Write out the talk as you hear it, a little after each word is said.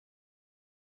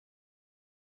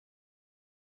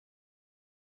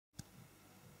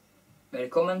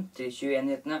Velkommen til 21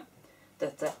 nyhetene.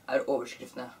 Dette er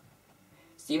overskriftene.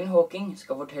 Stephen Hawking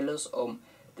skal fortelle oss om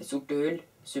det sorte hull,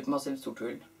 supermassivt sorte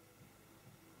hull.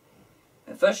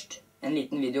 Men først, en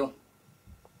liten video.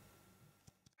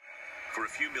 For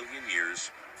a few million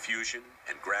years, fusion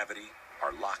and gravity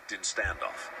are locked in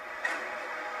standoff.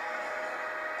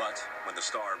 But when the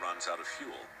star runs out of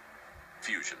fuel,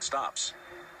 fusion stops,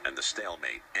 and the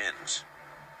stalemate ends.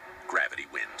 Gravity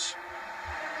wins.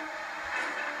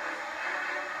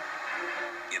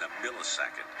 In a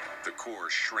millisecond, the core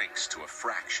shrinks to a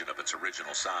fraction of its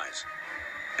original size,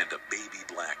 and a baby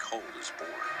black hole is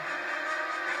born.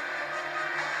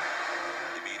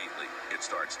 Immediately, it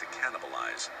starts to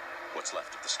cannibalize what's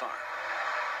left of the star.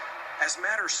 As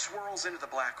matter swirls into the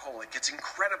black hole, it gets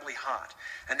incredibly hot,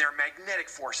 and there are magnetic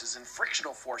forces and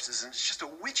frictional forces, and it's just a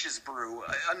witch's brew,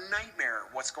 a nightmare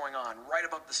what's going on right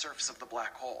above the surface of the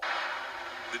black hole.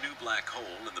 The new black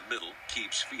hole in the middle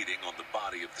keeps feeding on the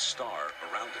body of the star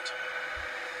around it.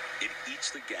 It eats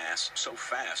the gas so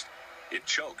fast, it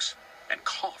chokes and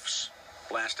coughs,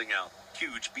 blasting out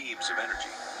huge beams of energy.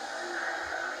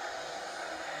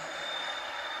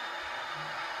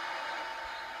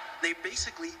 They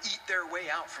basically eat their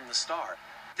way out from the star.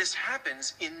 This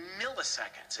happens in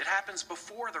milliseconds. It happens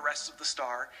before the rest of the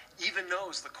star even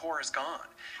knows the core is gone.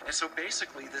 And so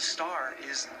basically the star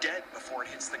is dead before it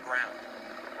hits the ground.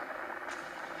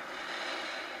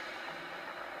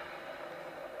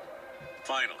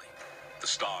 Finally, the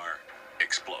star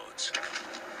explodes.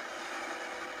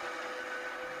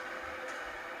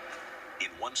 In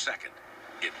 1 second,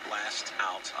 it blasts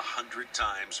out 100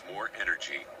 times more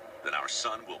energy than our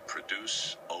sun will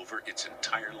produce over its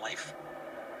entire life.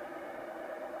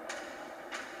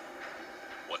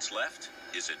 What's left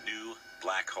is a new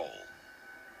black hole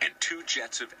and 2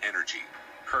 jets of energy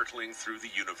hurtling through the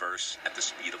universe at the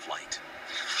speed of light.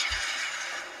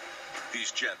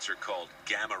 These jets are called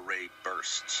gamma-ray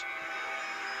bursts.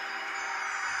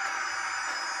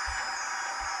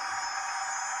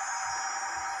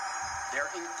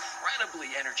 They're incredibly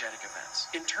energetic events.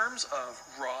 In terms of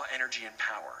raw energy and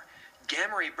power,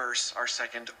 gamma-ray bursts are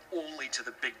second only to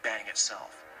the Big Bang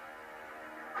itself.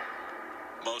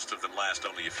 Most of them last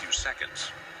only a few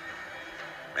seconds,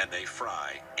 and they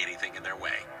fry anything in their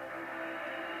way.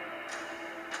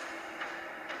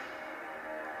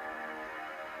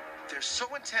 They're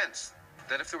so intense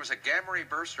that if there was a gamma-ray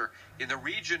burster in the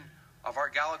region of our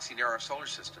galaxy near our solar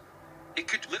system, it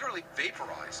could literally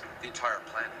vaporize the entire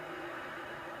planet.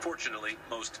 Fortunately,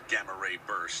 most gamma-ray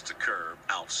bursts occur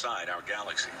outside our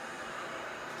galaxy.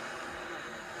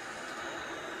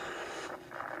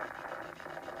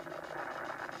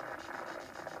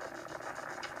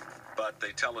 But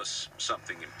they tell us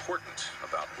something important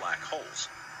about black holes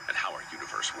and how our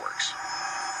universe works.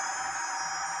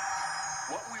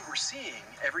 What we were seeing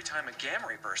every time a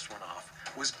gamma-ray burst went off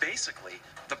was basically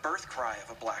the birth cry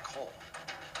of a black hole.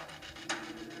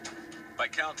 By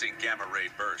counting gamma-ray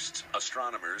bursts,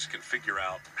 astronomers can figure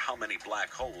out how many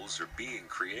black holes are being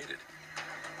created.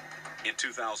 In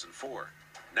 2004,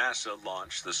 NASA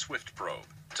launched the Swift probe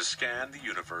to scan the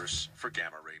universe for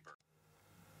gamma-ray bursts.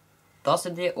 Da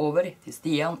setter jeg over til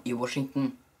Stian i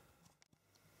Washington.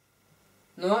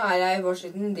 Nå er jeg i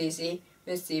Washington DC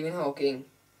med Stephen Hawking.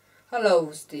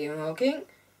 Hello, Stephen Hawking.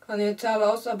 Can you tell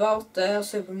us about the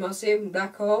supermassive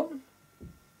black hole?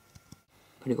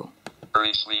 Pretty cool.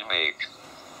 Briefly make.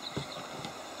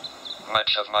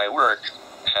 Much of my work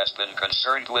has been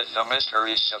concerned with the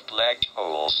mysteries of black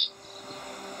holes.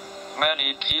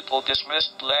 Many people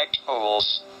dismissed black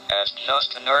holes as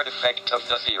just an artifact of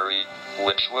the theory,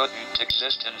 which wouldn't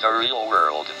exist in the real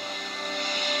world.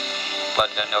 But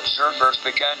then observers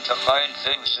began to find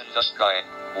things in the sky,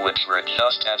 which were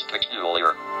just as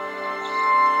peculiar.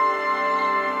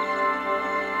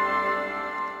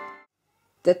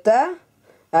 Dette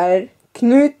er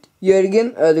Knut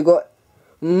Jørgen Ødegård.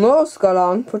 Nå skal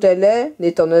han fortelle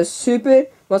litt om det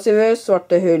supermassive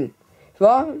svarte hull.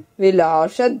 Hva ville ha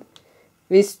skjedd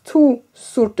hvis 2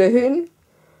 sorte hull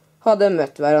hadde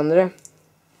møtt hverandre?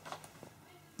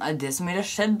 Nei, det som ville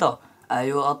skjedd da, er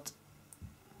jo at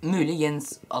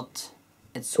muligens at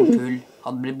et sort hull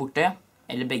hadde blitt borte,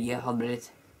 eller begge hadde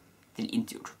blitt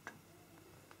tilintetgjort.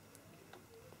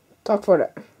 Takk for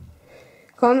det.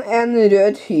 Kan en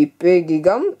rød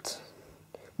hypergigant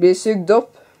bli sugd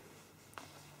opp?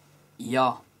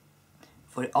 Ja,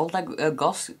 for alt er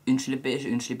gass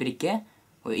unnslipper ikke,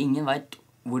 og ingen vet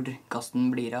hvor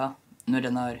gassen blir av når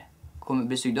den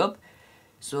blir sugd opp.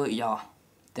 Så ja,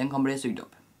 den kan bli sugd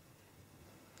opp.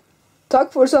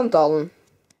 Takk for samtalen.